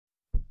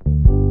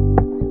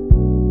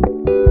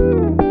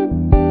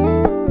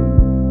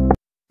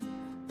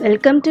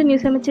Welcome to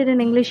newsamacher in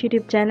English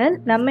YouTube channel.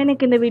 நம்ம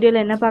இன்னைக்கு இந்த வீடியோல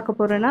என்ன பார்க்க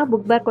போறோம்னா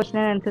bookback question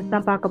and answers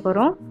தான் பார்க்க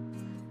போறோம்.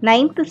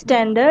 9th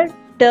standard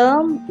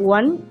term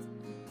 1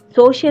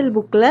 social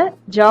bookல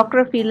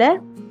geographyல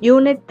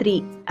unit 3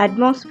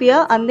 atmosphere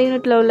அந்த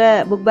யூனிட்ல உள்ள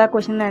bookback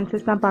question and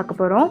answers தான் பார்க்க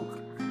போறோம்.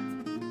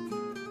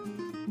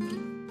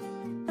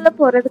 உள்ள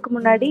போறதுக்கு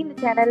முன்னாடி இந்த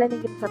சேனலை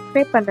நீங்க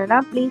subscribe பண்ணலனா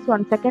please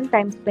 1 second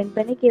time spend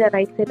பண்ணி கீழ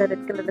ரைட் சைடுல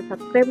ரெட் கலர்ல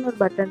subscribe னு ஒரு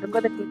பட்டன்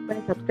இருக்கும் அதை கிளிக்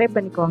பண்ணி subscribe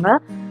பண்ணிக்கோங்க.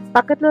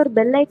 பக்கத்துல ஒரு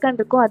பெல் ஐகான்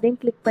இருக்கும் அதையும்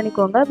கிளிக்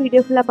பண்ணிக்கோங்க.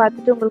 வீடியோ ஃபுல்லா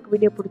பார்த்துட்டு உங்களுக்கு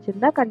வீடியோ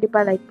பிடிச்சிருந்தா கண்டிப்பா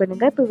லைக்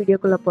பண்ணுங்க. இப்போ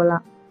வீடியோக்குள்ள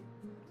போலாம்.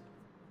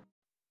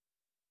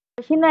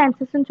 क्वेश्चन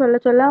ஆன்சர்ஸ்னு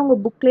சொல்ல உங்க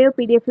புக்லயோ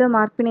பிடிஎஃப்லயோ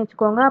மார்க் பண்ணி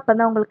வச்சுக்கோங்க.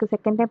 அப்பதான் உங்களுக்கு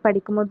செகண்ட் டைம்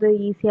படிக்கும்போது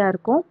ஈஸியா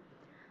இருக்கும்.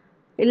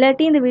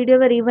 இல்லாட்டி இந்த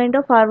வீடியோவை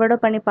ரீவைண்டோ ஃபார்வர்டோ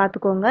பண்ணி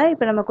பார்த்துக்கோங்க.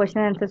 இப்போ நம்ம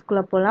क्वेश्चन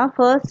ஆன்சர்ஸ்க்குள்ள போலாம்.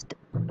 First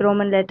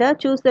Roman letter,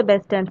 choose the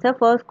best answer.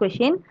 First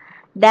question,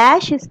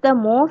 dash is the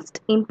most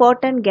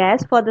important gas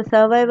for the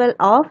survival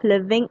of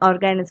living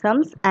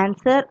organisms.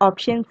 Answer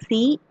option C,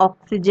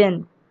 oxygen.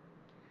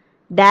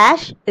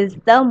 Dash is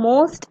the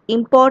most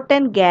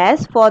important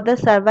gas for the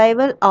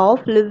survival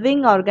of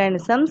living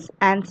organisms.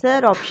 Answer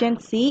option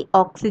C,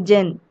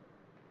 oxygen.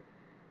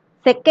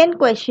 Second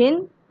question,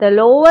 the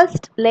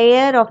lowest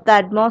layer of the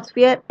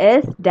atmosphere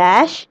is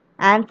dash.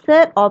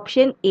 Answer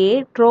option A,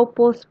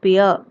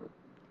 troposphere.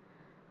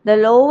 The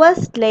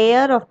lowest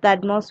layer of the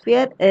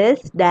atmosphere is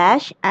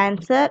dash.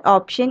 Answer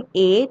option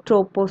A,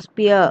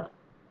 troposphere.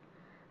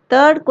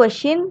 Third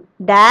question,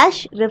 dash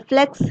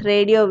reflects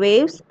radio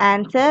waves.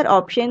 Answer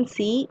option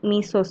C,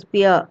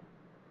 mesosphere.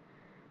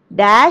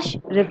 Dash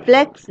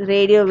reflects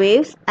radio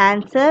waves.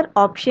 Answer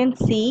option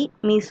C,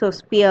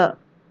 mesosphere.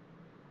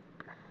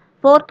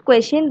 Fourth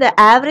question, the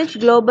average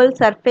global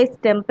surface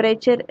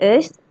temperature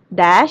is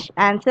dash.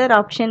 Answer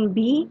option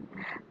B,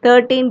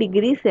 13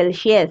 degrees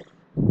Celsius.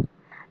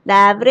 The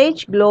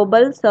average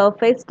global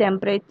surface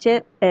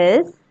temperature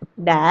is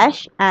dash.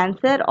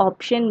 Answer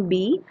option B,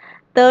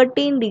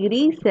 13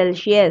 degrees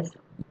Celsius.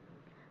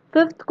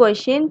 Fifth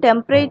question,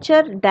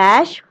 temperature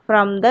dash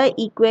from the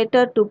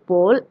equator to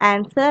pole.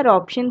 Answer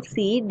option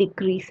C,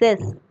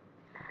 decreases.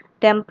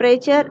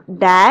 Temperature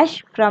dash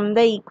from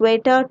the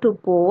equator to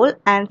pole.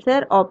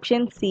 Answer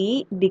option C,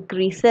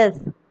 decreases.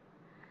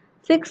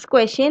 Sixth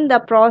question, the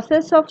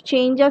process of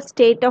change of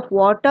state of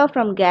water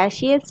from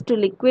gaseous to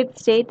liquid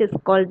state is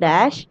called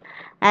dash.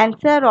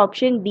 Answer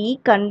option D,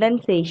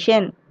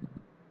 condensation.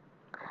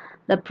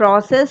 The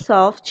process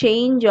of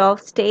change of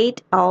state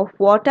of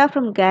water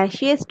from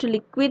gaseous to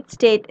liquid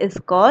state is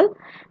called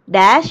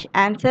dash.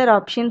 Answer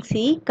option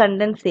C,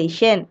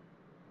 condensation.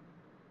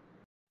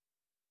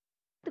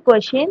 Fifth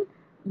question,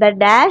 the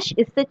dash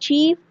is the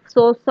chief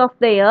source of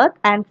the earth.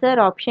 Answer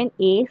option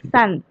A,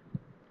 sun.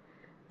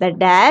 The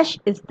dash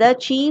is the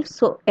chief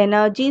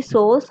energy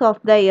source of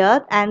the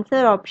earth.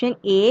 Answer option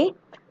A,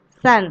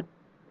 sun.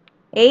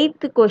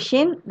 Eighth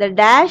question, the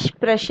dash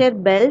pressure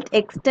belt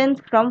extends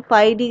from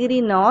 5 degree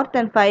north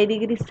and 5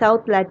 degree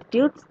south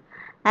latitudes.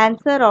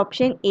 Answer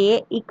option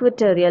A,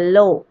 equatorial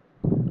low.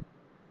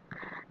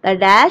 The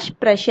dash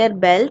pressure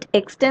belt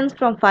extends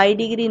from 5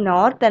 degree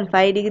north and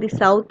 5 degree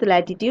south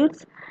latitudes.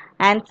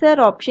 Answer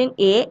option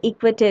A,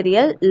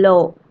 equatorial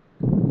low.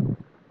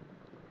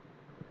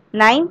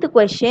 Ninth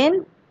question,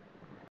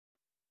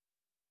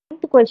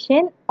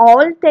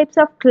 all types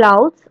of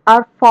clouds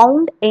are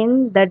found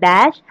in the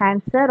dash.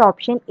 Answer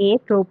option A,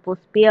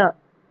 troposphere.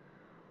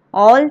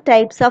 All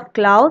types of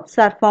clouds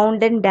are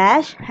found in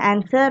dash.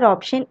 Answer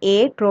option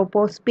A,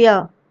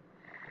 troposphere.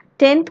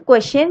 10th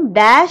question,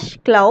 dash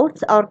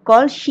clouds are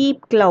called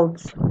sheep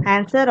clouds.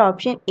 Answer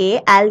option A,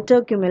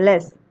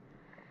 altocumulus.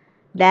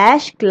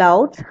 Dash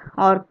clouds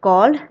are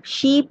called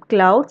sheep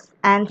clouds.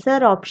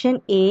 Answer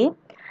option A,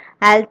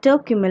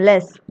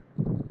 altocumulus.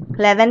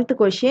 11th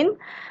question,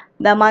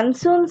 the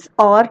monsoons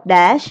are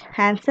dash.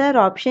 Answer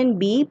option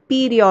B,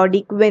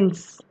 periodic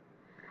winds.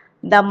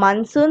 The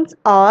monsoons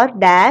are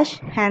dash.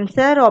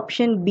 Answer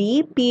option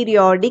B,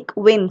 periodic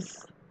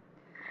winds.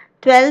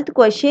 12th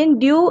question,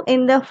 dew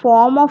in the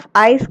form of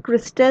ice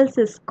crystals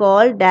is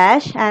called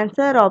dash.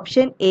 Answer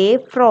option A,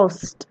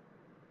 frost.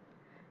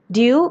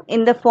 Dew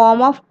in the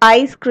form of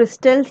ice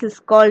crystals is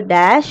called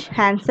dash.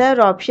 Answer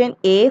option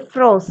A,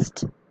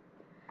 frost.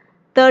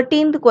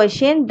 13th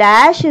question,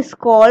 dash is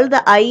called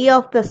the eye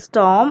of the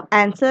storm.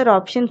 Answer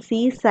option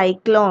C,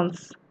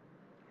 cyclones.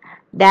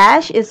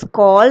 Dash is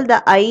called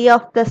the eye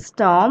of the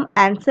storm.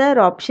 Answer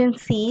option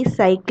C,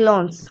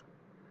 cyclones.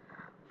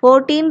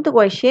 14th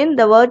question,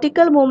 the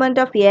vertical movement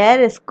of air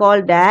is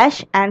called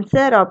dash.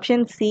 Answer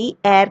option C,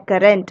 air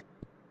current.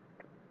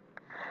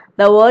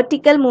 The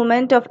vertical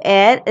movement of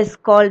air is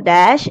called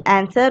dash.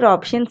 Answer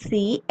option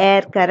C,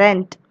 air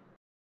current.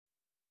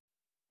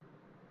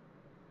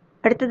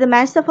 அடுத்தது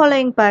match the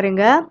following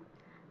பாருங்க.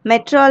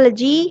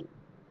 Meteorology,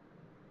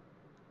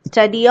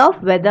 study of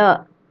weather.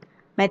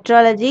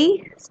 Meteorology,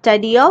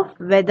 study of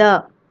weather.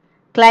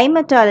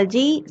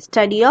 Climatology,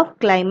 study of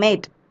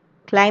climate.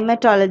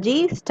 Climatology,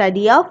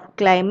 study of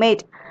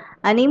climate.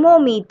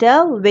 Anemometer,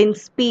 wind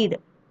speed.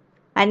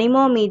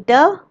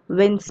 Anemometer,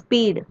 wind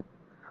speed.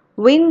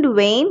 Wind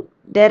vane,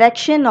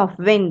 direction of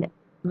wind.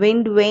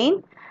 wind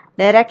vane,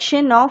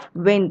 direction of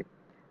wind.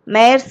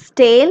 Mare's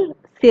tail,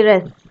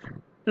 cirrus.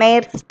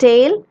 Mare's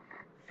tail,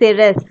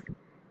 cirrus.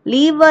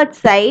 Leeward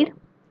side,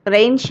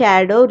 rain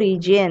shadow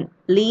region.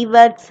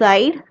 Leeward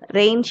side,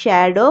 rain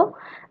shadow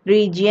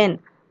region.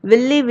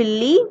 Willy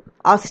Willy,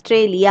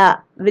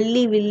 Australia.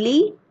 Willy Willy,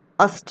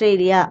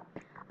 Australia.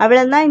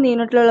 அவ்வளோதான் இந்த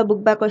யூனிட்டில் உள்ள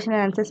book back question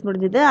and answers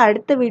முடிஞ்சது.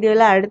 அடுத்த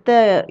வீடியோவில் அடுத்த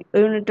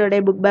யூனிட்டோடைய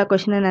book back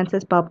question and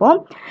answers பார்ப்போம்.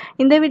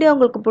 இந்த வீடியோ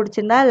உங்களுக்கு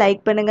பிடிச்சிருந்தா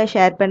லைக் பண்ணுங்கள்,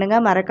 ஷேர்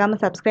பண்ணுங்கள்,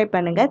 மறக்காமல் சப்ஸ்கிரைப்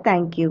பண்ணுங்கள்.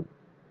 தேங்க்யூ.